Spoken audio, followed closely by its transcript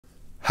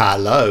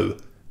Hello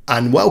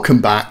and welcome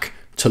back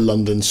to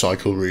London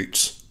Cycle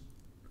Routes.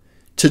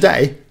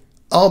 Today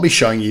I'll be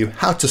showing you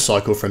how to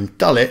cycle from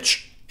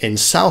Dulwich in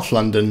South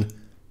London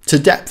to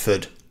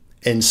Deptford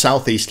in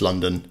South East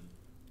London.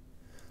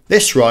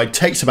 This ride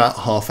takes about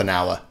half an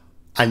hour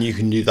and you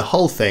can do the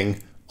whole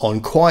thing on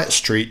quiet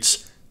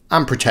streets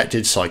and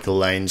protected cycle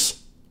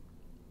lanes.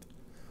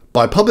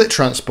 By public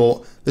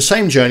transport, the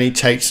same journey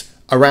takes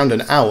around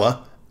an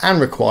hour and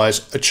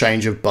requires a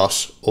change of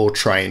bus or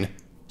train,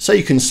 so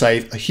you can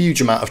save a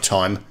huge amount of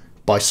time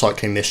by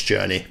cycling this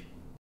journey.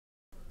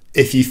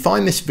 If you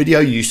find this video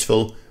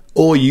useful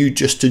or you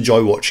just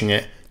enjoy watching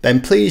it,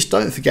 then please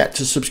don't forget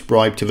to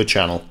subscribe to the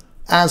channel,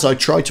 as I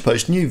try to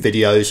post new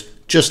videos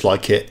just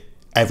like it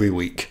every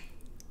week.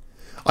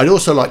 I'd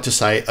also like to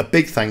say a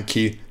big thank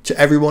you to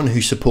everyone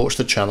who supports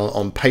the channel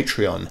on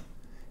Patreon.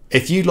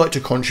 If you'd like to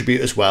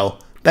contribute as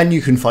well, then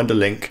you can find a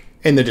link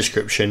in the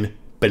description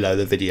below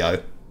the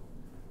video.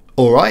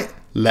 Alright,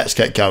 let's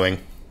get going.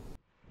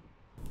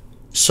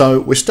 So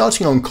we're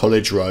starting on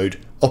College Road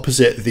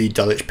opposite the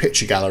Dulwich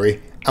Picture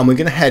Gallery, and we're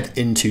going to head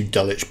into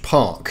Dulwich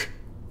Park.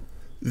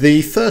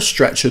 The first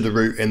stretch of the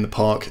route in the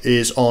park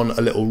is on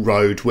a little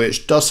road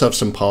which does have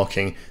some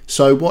parking,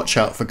 so watch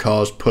out for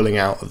cars pulling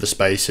out of the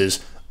spaces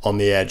on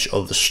the edge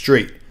of the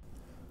street.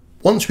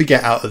 Once we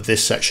get out of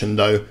this section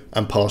though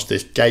and past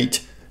this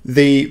gate,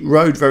 the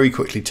road very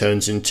quickly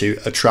turns into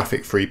a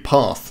traffic-free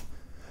path.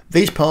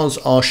 These paths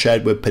are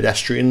shared with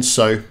pedestrians,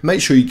 so make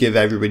sure you give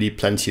everybody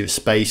plenty of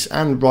space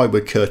and ride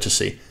with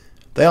courtesy.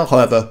 They are,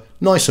 however,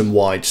 nice and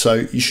wide,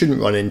 so you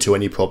shouldn't run into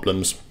any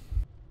problems.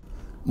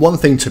 One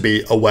thing to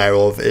be aware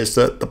of is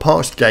that the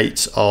park's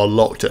gates are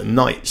locked at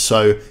night,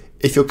 so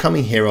if you're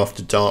coming here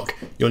after dark,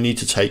 you'll need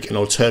to take an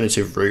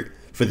alternative route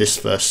for this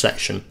first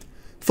section.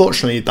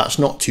 Fortunately, that's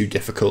not too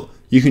difficult.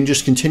 You can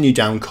just continue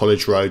down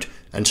College Road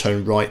and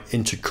turn right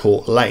into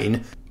Court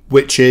Lane,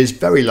 which is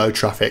very low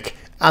traffic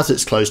as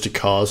it's closed to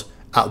cars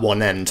at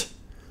one end.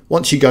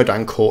 Once you go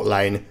down Court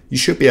Lane, you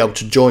should be able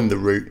to join the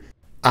route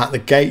at the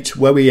gate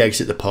where we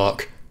exit the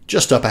park,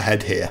 just up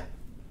ahead here.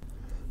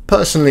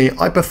 Personally,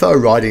 I prefer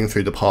riding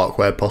through the park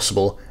where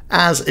possible,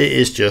 as it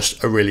is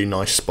just a really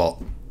nice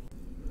spot.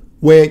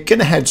 We're going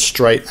to head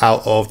straight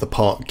out of the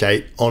park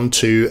gate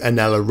onto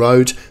Anella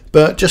Road,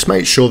 but just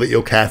make sure that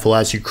you're careful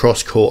as you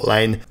cross Court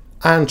Lane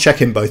and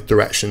check in both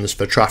directions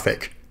for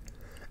traffic.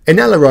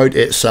 Anella Road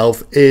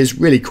itself is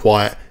really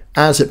quiet,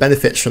 as it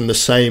benefits from the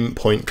same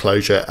point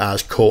closure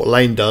as Court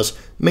Lane does,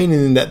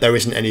 meaning that there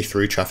isn't any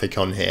through traffic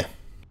on here.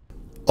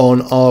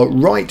 On our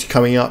right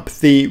coming up,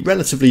 the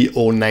relatively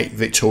ornate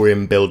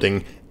Victorian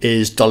building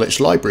is Dulwich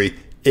Library,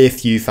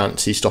 if you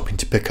fancy stopping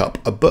to pick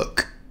up a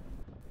book.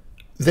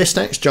 This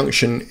next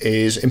junction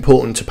is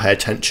important to pay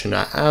attention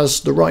at,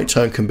 as the right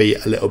turn can be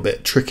a little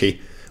bit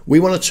tricky. We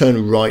want to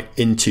turn right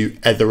into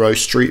Etherow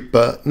Street,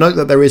 but note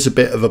that there is a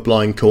bit of a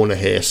blind corner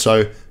here,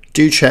 so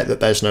do check that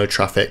there's no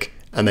traffic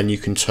and then you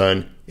can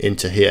turn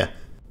into here.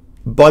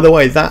 By the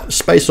way, that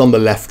space on the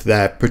left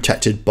there,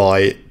 protected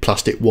by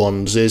plastic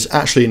wands, is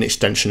actually an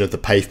extension of the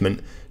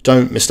pavement.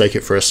 Don't mistake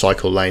it for a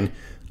cycle lane.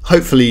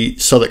 Hopefully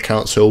Southwark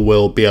Council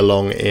will be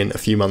along in a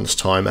few months'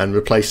 time and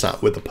replace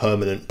that with a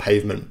permanent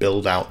pavement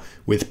build out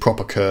with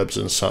proper curbs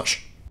and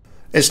such.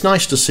 It's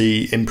nice to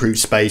see improved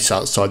space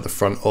outside the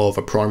front of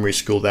a primary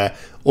school there,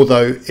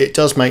 although it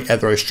does make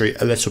Etherow Street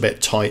a little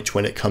bit tight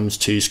when it comes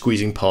to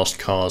squeezing past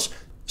cars,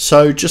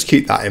 so just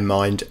keep that in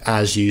mind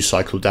as you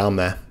cycle down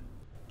there.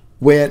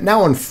 We're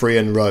now on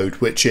Freehan Road,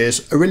 which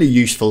is a really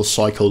useful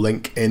cycle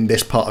link in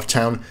this part of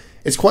town.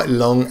 It's quite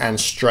long and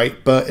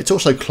straight, but it's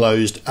also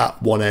closed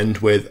at one end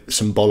with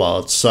some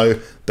bollards, so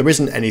there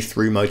isn't any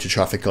through motor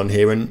traffic on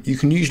here and you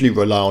can usually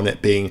rely on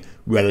it being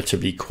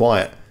relatively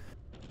quiet.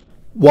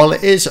 While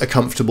it is a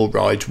comfortable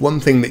ride, one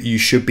thing that you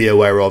should be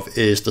aware of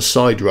is the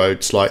side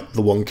roads like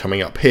the one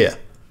coming up here.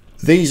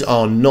 These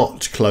are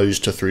not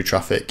closed to through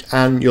traffic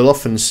and you'll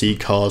often see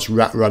cars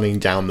running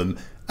down them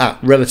at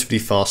relatively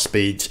fast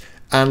speeds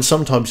and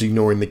sometimes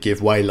ignoring the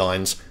give way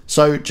lines,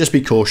 so just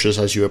be cautious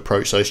as you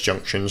approach those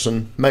junctions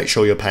and make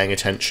sure you're paying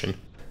attention.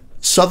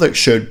 Southwark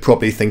should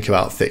probably think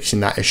about fixing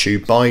that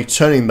issue by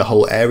turning the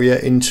whole area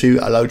into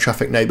a low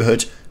traffic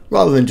neighbourhood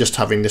rather than just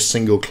having this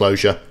single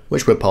closure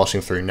which we're passing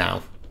through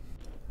now.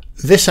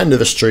 This end of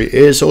the street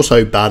is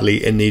also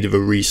badly in need of a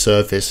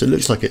resurface. It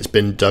looks like it's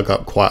been dug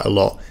up quite a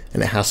lot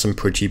and it has some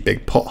pretty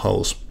big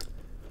potholes.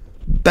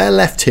 Bear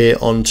left here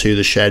onto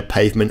the shared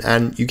pavement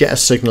and you get a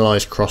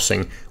signalised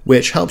crossing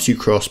which helps you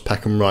cross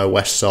Peckham Rye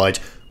West Side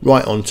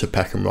right onto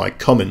Peckham Rye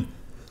Common.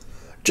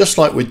 Just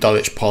like with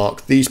Dulwich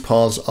Park, these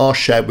paths are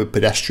shared with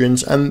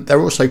pedestrians and they're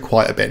also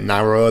quite a bit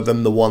narrower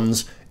than the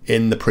ones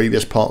in the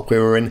previous park we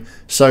were in,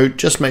 so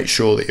just make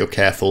sure that you're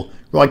careful,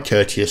 ride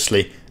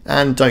courteously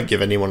and don't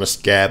give anyone a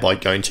scare by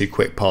going too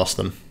quick past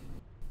them.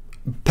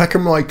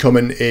 Peckham Rye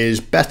Common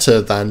is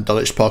better than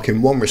Dulwich Park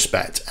in one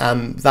respect,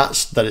 and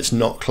that's that it's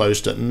not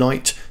closed at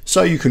night,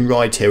 so you can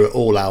ride here at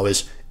all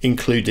hours,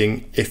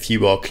 including if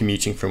you are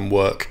commuting from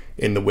work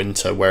in the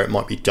winter where it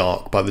might be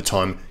dark by the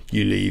time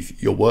you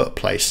leave your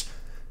workplace.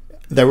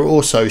 There are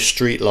also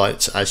street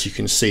lights, as you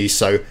can see,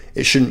 so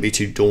it shouldn't be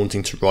too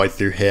daunting to ride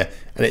through here,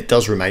 and it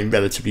does remain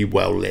relatively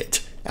well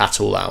lit at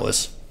all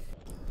hours.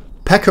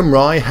 Peckham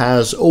Rye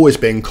has always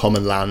been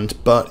common land,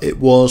 but it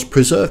was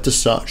preserved as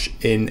such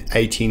in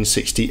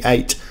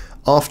 1868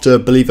 after,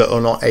 believe it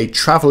or not, a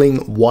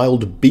travelling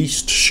wild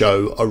beast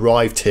show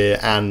arrived here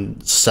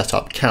and set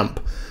up camp.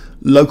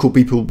 Local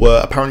people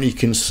were apparently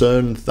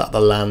concerned that the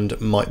land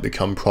might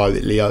become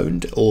privately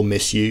owned or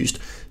misused,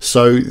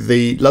 so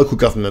the local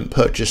government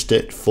purchased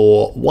it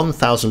for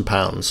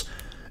 £1,000.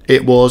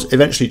 It was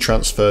eventually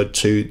transferred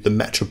to the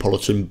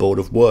Metropolitan Board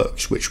of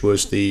Works, which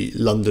was the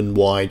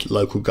London-wide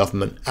local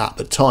government at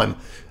the time.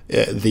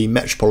 The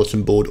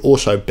Metropolitan Board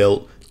also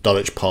built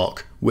Dulwich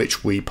Park,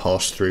 which we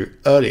passed through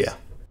earlier.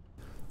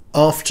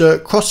 After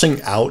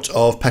crossing out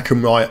of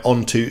Peckham Rye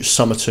onto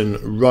Somerton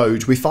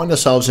Road, we find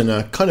ourselves in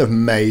a kind of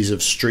maze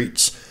of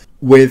streets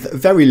with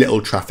very little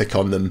traffic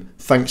on them,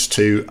 thanks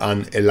to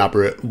an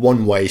elaborate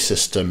one-way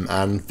system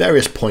and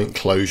various point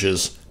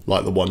closures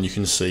like the one you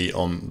can see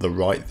on the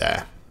right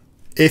there.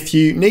 If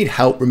you need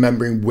help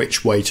remembering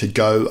which way to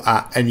go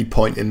at any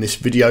point in this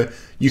video,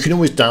 you can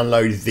always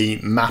download the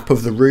map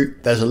of the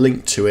route. There's a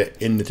link to it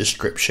in the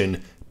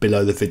description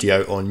below the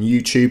video on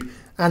YouTube,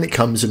 and it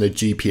comes in a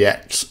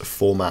GPX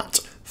format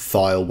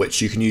file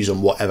which you can use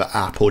on whatever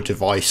app or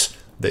device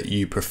that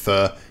you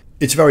prefer.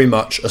 It's very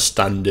much a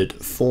standard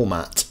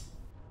format.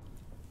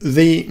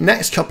 The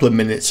next couple of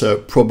minutes are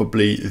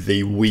probably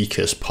the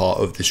weakest part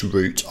of this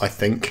route, I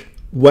think.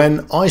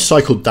 When I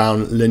cycled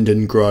down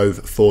Linden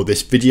Grove for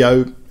this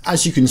video,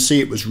 as you can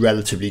see, it was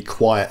relatively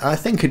quiet. I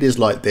think it is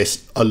like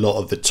this a lot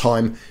of the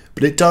time,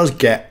 but it does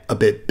get a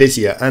bit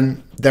busier,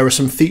 and there are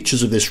some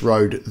features of this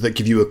road that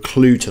give you a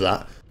clue to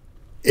that.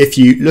 If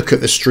you look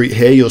at the street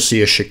here, you'll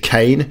see a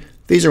chicane.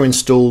 These are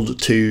installed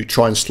to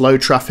try and slow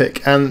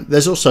traffic, and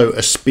there's also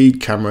a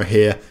speed camera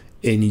here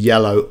in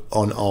yellow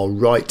on our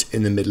right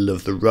in the middle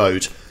of the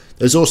road.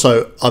 There's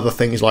also other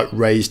things like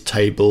raised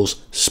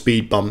tables,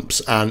 speed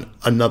bumps, and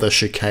another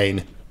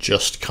chicane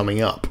just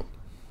coming up.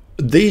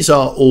 These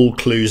are all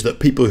clues that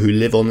people who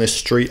live on this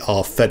street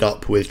are fed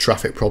up with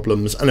traffic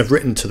problems and have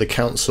written to the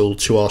council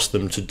to ask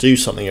them to do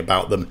something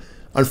about them.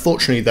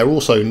 Unfortunately, they're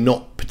also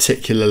not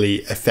particularly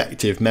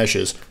effective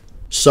measures.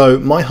 So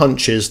my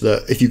hunch is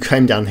that if you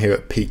came down here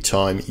at peak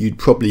time, you'd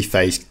probably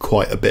face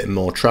quite a bit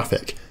more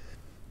traffic.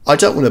 I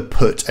don't want to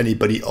put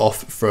anybody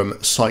off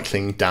from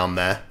cycling down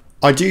there.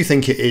 I do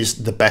think it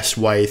is the best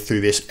way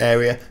through this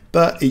area,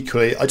 but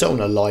equally I don't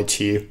want to lie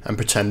to you and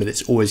pretend that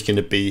it's always going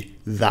to be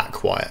that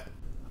quiet.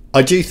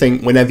 I do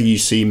think whenever you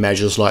see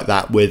measures like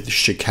that with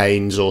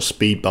chicanes or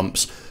speed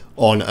bumps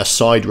on a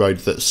side road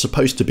that's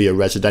supposed to be a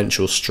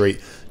residential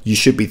street, you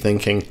should be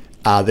thinking,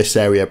 this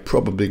area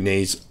probably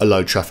needs a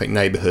low traffic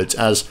neighbourhood,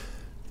 as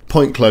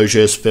point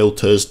closures,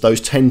 filters, those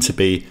tend to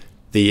be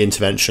the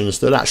interventions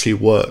that actually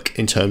work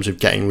in terms of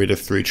getting rid of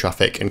through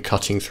traffic and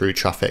cutting through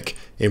traffic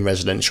in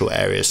residential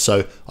areas.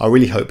 So I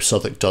really hope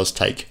Southwark does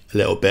take a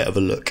little bit of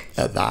a look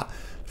at that.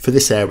 For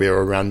this area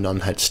around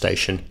Nunhead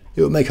Station,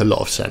 it would make a lot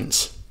of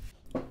sense.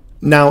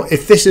 Now,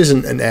 if this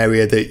isn't an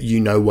area that you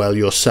know well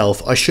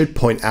yourself, I should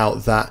point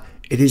out that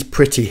it is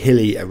pretty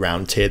hilly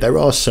around here. There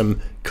are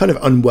some kind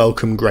of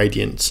unwelcome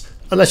gradients.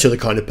 Unless you're the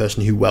kind of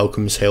person who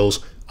welcomes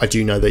hills, I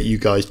do know that you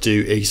guys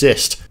do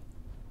exist.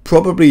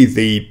 Probably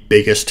the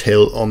biggest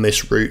hill on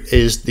this route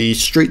is the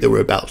street that we're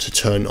about to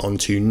turn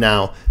onto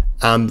now,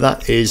 and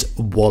that is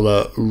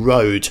Waller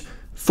Road.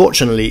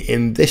 Fortunately,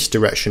 in this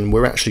direction,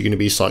 we're actually going to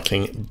be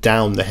cycling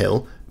down the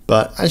hill,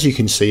 but as you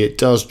can see, it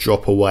does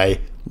drop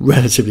away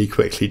relatively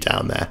quickly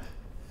down there.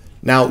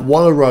 Now,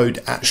 Waller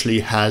Road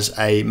actually has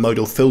a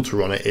modal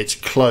filter on it. It's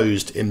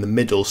closed in the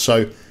middle,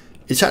 so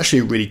it's actually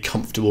a really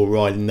comfortable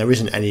ride, and there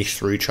isn't any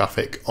through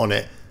traffic on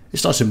it.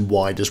 It's nice and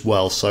wide as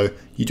well, so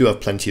you do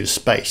have plenty of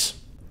space.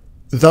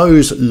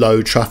 Those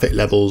low traffic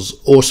levels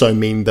also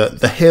mean that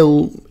the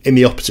hill in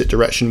the opposite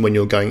direction when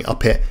you're going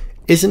up it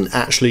isn't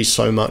actually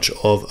so much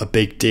of a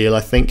big deal,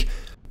 I think.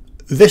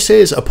 This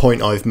is a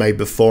point I've made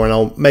before, and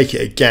I'll make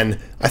it again.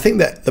 I think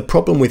that the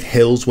problem with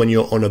hills when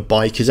you're on a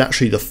bike is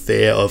actually the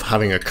fear of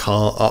having a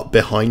car up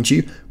behind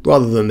you,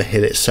 rather than the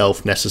hill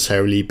itself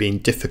necessarily being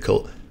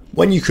difficult.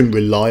 When you can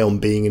rely on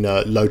being in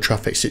a low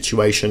traffic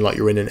situation, like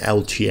you're in an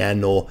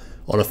LTN or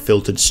on a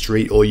filtered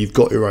street, or you've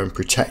got your own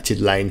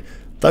protected lane,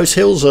 those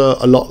hills are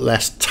a lot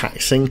less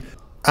taxing,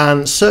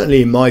 and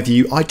certainly in my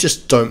view, I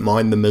just don't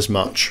mind them as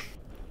much.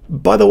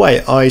 By the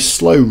way, I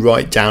slow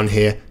right down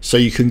here so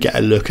you can get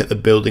a look at the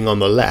building on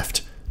the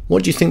left.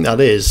 What do you think that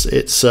is?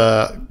 It's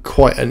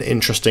quite an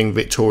interesting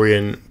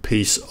Victorian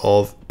piece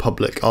of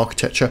public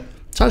architecture.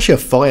 It's actually a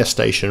fire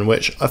station,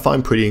 which I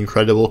find pretty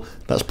incredible.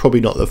 That's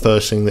probably not the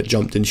first thing that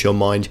jumped into your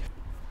mind.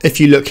 If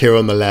you look here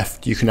on the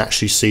left, you can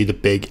actually see the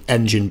big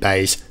engine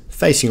bays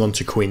facing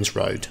onto Queen's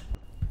Road.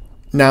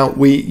 Now,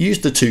 we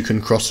used the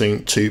Toucan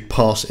crossing to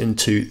pass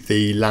into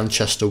the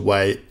Lanchester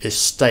Way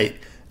estate,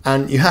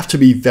 and you have to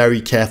be very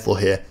careful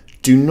here.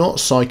 Do not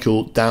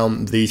cycle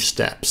down these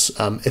steps.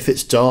 If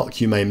it's dark,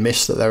 you may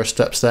miss that there are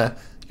steps there.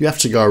 You have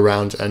to go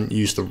around and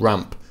use the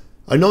ramp.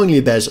 Annoyingly,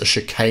 there's a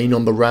chicane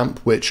on the ramp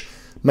which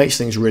makes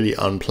things really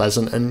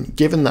unpleasant, and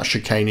given that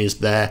chicane is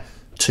there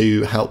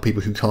to help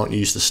people who can't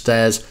use the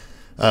stairs,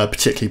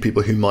 particularly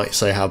people who might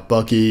say have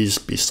buggies,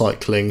 be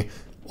cycling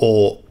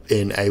or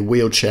in a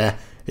wheelchair,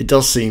 it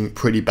does seem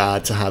pretty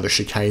bad to have a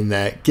chicane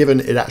there, given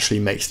it actually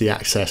makes the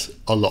access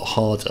a lot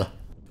harder.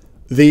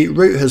 The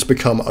route has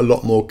become a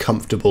lot more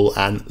comfortable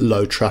and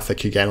low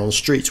traffic again on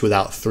streets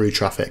without through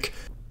traffic.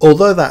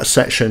 Although that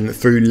section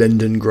through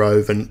Linden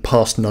Grove and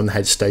past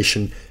Nunhead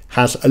Station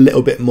has a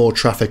little bit more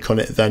traffic on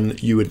it than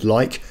you would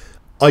like,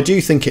 I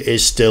do think it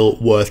is still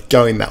worth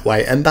going that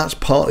way, and that's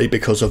partly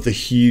because of the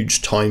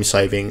huge time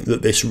saving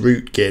that this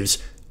route gives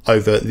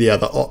over the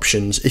other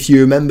options. If you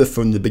remember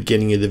from the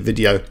beginning of the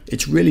video,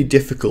 it's really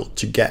difficult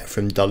to get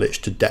from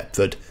Dulwich to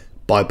Deptford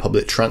by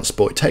public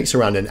transport. It takes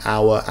around an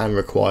hour and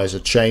requires a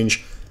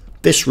change.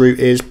 This route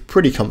is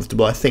pretty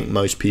comfortable. I think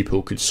most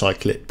people could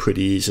cycle it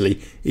pretty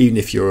easily, even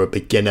if you're a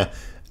beginner,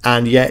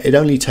 and yet it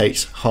only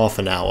takes half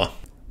an hour.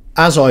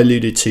 As I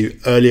alluded to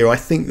earlier, I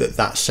think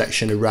that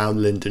section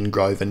around Linden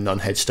Grove and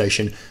Nunhead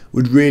Station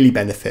would really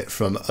benefit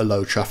from a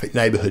low traffic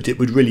neighbourhood. It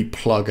would really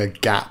plug a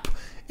gap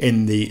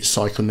in the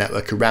cycle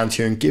network around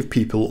here and give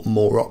people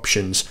more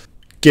options,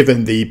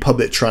 given the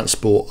public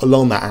transport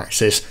along that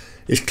axis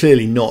is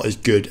clearly not as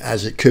good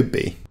as it could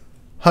be.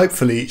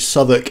 Hopefully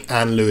Southwark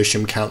and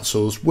Lewisham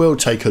councils will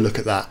take a look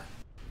at that.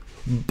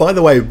 By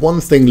the way, one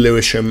thing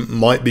Lewisham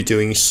might be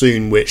doing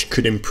soon which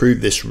could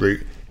improve this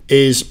route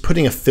is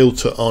putting a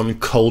filter on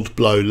Cold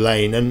Blow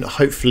Lane and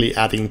hopefully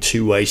adding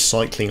two-way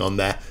cycling on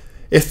there.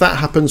 If that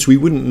happens, we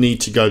wouldn't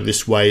need to go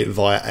this way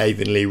via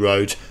Avonlea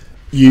Road.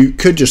 You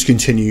could just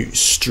continue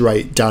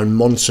straight down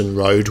Monson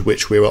Road,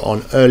 which we were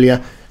on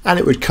earlier, and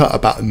it would cut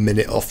about a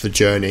minute off the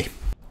journey.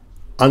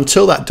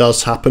 Until that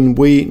does happen,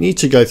 we need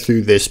to go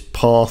through this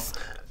path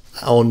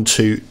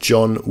onto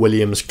John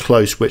Williams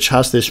Close, which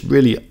has this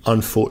really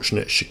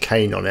unfortunate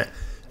chicane on it,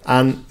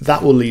 and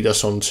that will lead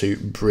us onto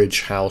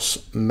Bridge House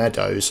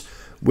Meadows,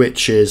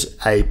 which is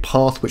a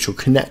path which will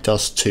connect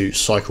us to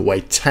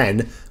Cycleway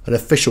 10, an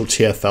official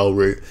TfL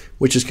route,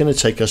 which is going to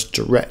take us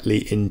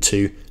directly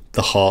into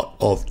the heart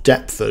of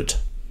Deptford.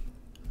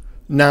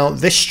 Now,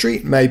 this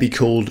street may be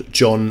called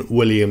John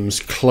Williams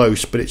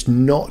Close, but it's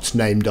not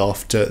named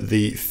after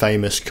the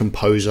famous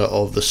composer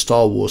of the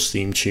Star Wars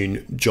theme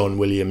tune, John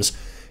Williams.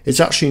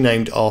 It's actually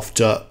named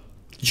after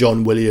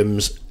John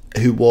Williams,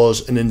 who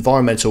was an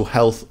environmental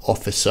health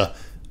officer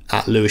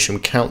at Lewisham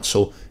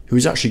Council, who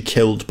was actually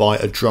killed by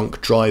a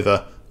drunk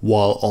driver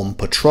while on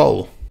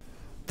patrol.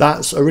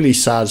 That's a really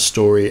sad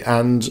story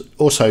and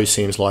also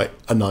seems like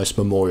a nice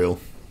memorial.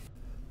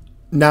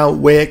 Now,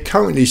 we're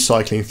currently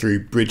cycling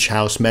through Bridge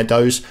House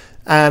Meadows,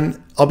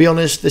 and I'll be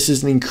honest, this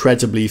is an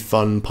incredibly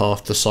fun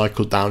path to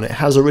cycle down. It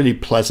has a really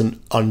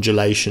pleasant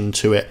undulation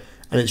to it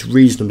and it's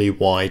reasonably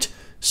wide,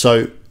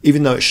 so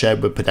even though it's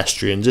shared with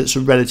pedestrians, it's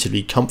a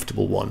relatively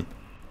comfortable one.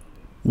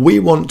 We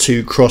want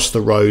to cross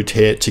the road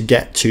here to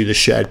get to the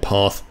shared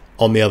path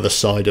on the other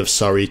side of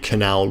Surrey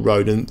Canal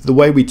Road, and the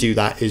way we do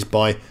that is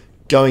by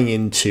going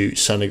into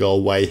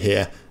Senegal Way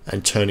here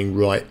and turning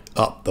right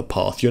up the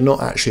path. You're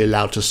not actually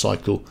allowed to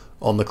cycle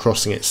on the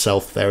crossing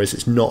itself there, as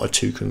it's not a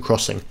toucan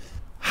crossing.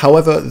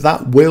 However,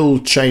 that will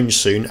change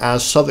soon,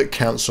 as Southwark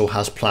Council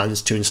has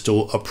plans to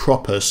install a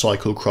proper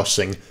cycle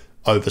crossing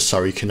over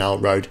Surrey Canal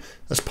Road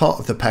as part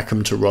of the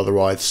Peckham to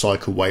Rotherhithe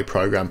Cycleway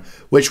programme,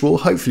 which will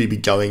hopefully be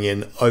going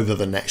in over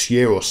the next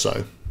year or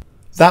so.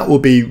 That will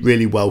be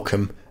really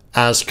welcome,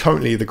 as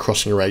currently the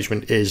crossing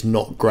arrangement is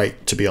not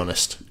great, to be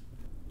honest.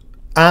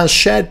 As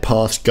shared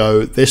paths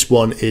go, this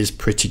one is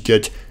pretty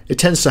good. It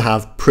tends to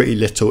have pretty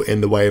little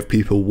in the way of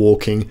people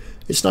walking.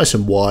 It's nice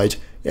and wide,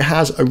 it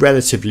has a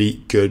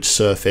relatively good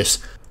surface,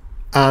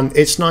 and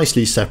it's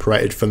nicely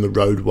separated from the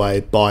roadway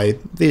by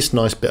this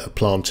nice bit of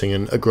planting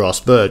and a grass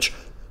verge.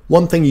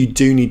 One thing you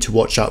do need to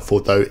watch out for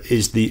though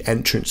is the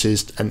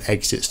entrances and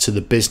exits to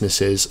the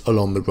businesses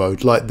along the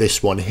road, like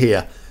this one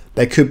here.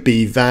 There could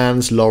be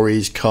vans,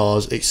 lorries,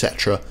 cars,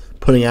 etc.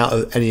 pulling out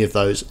of any of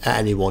those at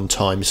any one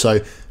time, so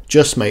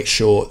just make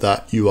sure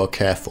that you are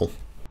careful.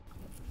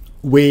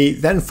 We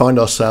then find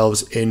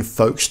ourselves in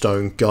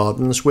Folkestone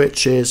Gardens,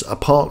 which is a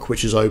park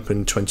which is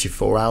open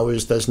 24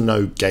 hours. There's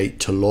no gate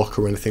to lock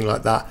or anything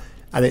like that,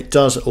 and it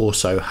does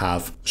also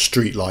have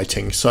street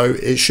lighting, so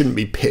it shouldn't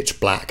be pitch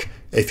black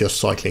if you're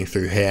cycling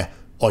through here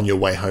on your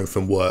way home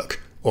from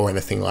work or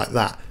anything like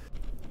that.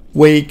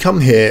 We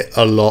come here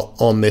a lot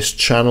on this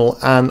channel,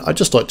 and I'd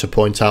just like to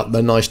point out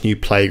the nice new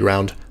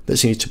playground that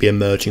seems to be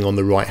emerging on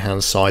the right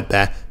hand side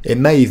there. It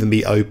may even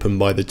be open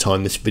by the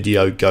time this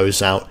video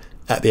goes out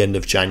at the end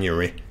of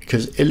January,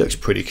 because it looks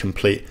pretty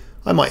complete.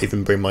 I might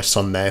even bring my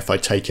son there if I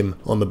take him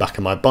on the back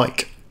of my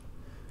bike.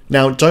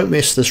 Now, don't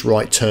miss this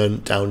right turn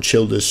down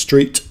Childers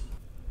Street.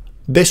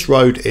 This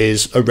road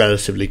is a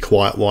relatively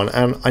quiet one,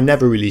 and I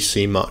never really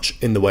see much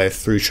in the way of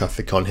through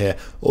traffic on here,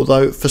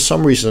 although for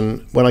some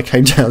reason when I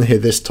came down here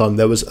this time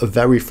there was a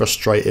very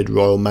frustrated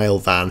Royal Mail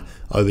van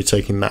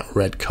overtaking that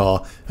red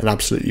car and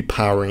absolutely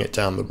powering it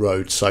down the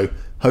road, so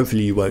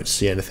hopefully you won't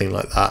see anything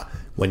like that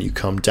when you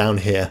come down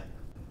here.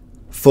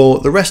 For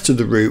the rest of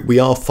the route, we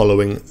are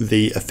following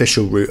the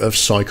official route of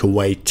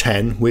Cycleway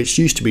 10, which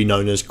used to be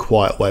known as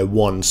Quietway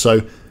 1.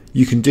 So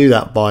you can do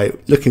that by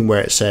looking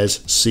where it says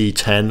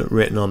C10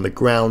 written on the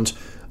ground.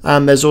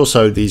 And there's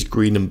also these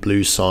green and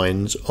blue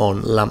signs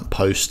on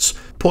lampposts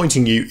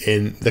pointing you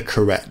in the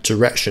correct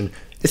direction.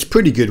 It's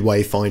pretty good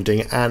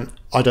wayfinding, and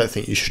I don't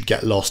think you should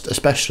get lost,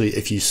 especially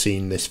if you've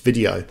seen this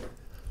video.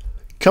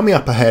 Coming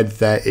up ahead,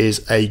 there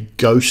is a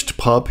ghost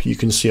pub. You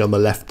can see on the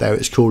left there,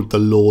 it's called the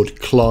Lord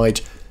Clyde.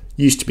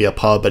 Used to be a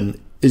pub and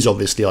is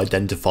obviously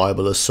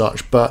identifiable as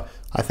such, but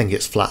I think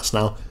it's flats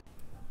now.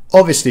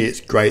 Obviously it's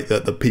great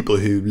that the people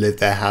who live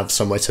there have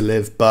somewhere to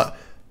live, but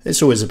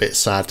it's always a bit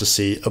sad to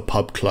see a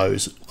pub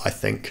close, I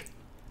think.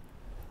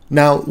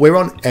 Now we're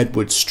on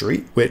Edward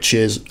Street, which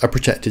is a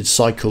protected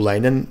cycle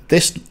lane, and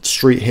this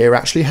street here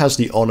actually has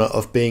the honour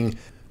of being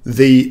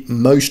the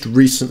most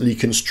recently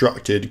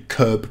constructed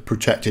curb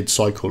protected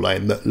cycle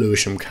lane that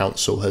Lewisham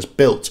Council has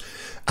built.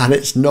 And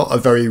it's not a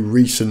very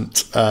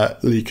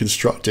recently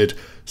constructed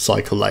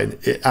cycle lane.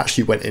 It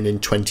actually went in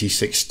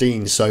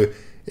 2016, so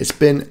it's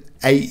been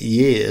 8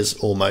 years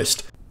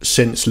almost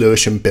since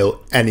Lewisham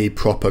built any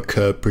proper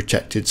curb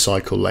protected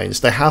cycle lanes.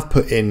 They have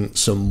put in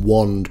some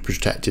wand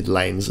protected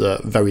lanes,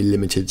 a very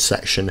limited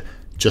section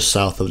just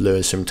south of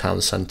Lewisham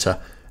Town Centre,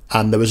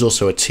 and there was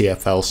also a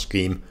TfL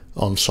scheme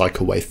on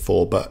Cycleway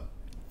 4, but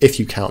if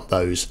you count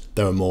those,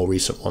 there are more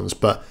recent ones,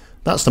 but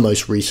that's the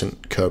most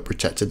recent curb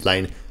protected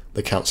lane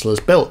the council has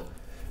built.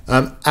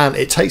 And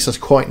it takes us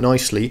quite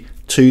nicely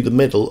to the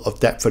middle of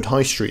Deptford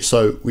High Street,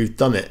 so we've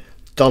done it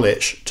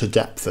Dulwich to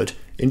Deptford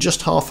in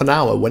just half an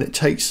hour, when it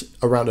takes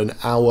around an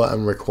hour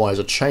and requires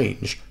a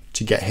change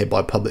to get here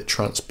by public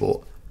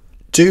transport.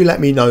 Do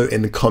let me know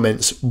in the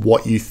comments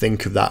what you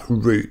think of that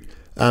route.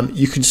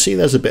 You can see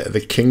there's a bit of a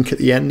kink at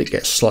the end. It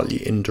gets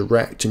slightly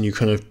indirect and you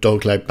kind of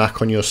dogleg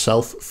back on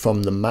yourself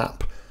from the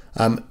map.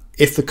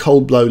 If the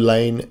Coldblow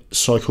Lane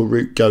cycle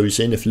route goes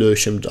in, if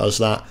Lewisham does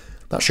that,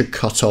 that should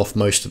cut off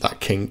most of that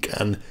kink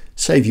and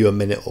save you a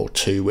minute or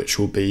two, which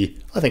will be,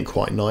 I think,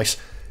 quite nice.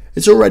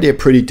 It's already a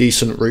pretty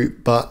decent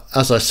route, but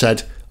as I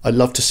said, I'd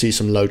love to see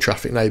some low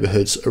traffic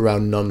neighbourhoods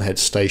around Nunhead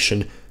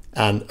Station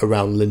and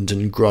around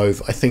Linden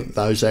Grove. I think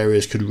those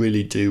areas could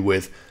really do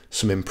with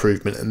some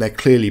improvement, and they're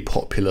clearly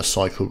popular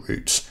cycle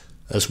routes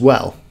as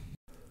well.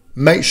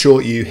 Make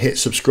sure you hit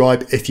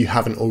subscribe if you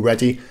haven't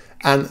already,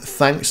 and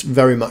thanks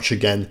very much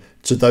again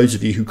to those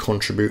of you who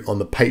contribute on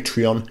the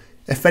Patreon.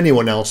 If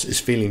anyone else is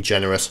feeling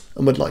generous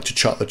and would like to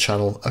chuck the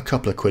channel a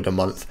couple of quid a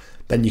month,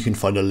 then you can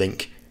find a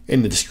link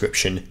in the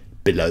description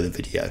below the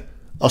video.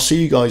 I'll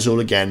see you guys all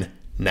again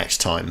next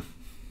time.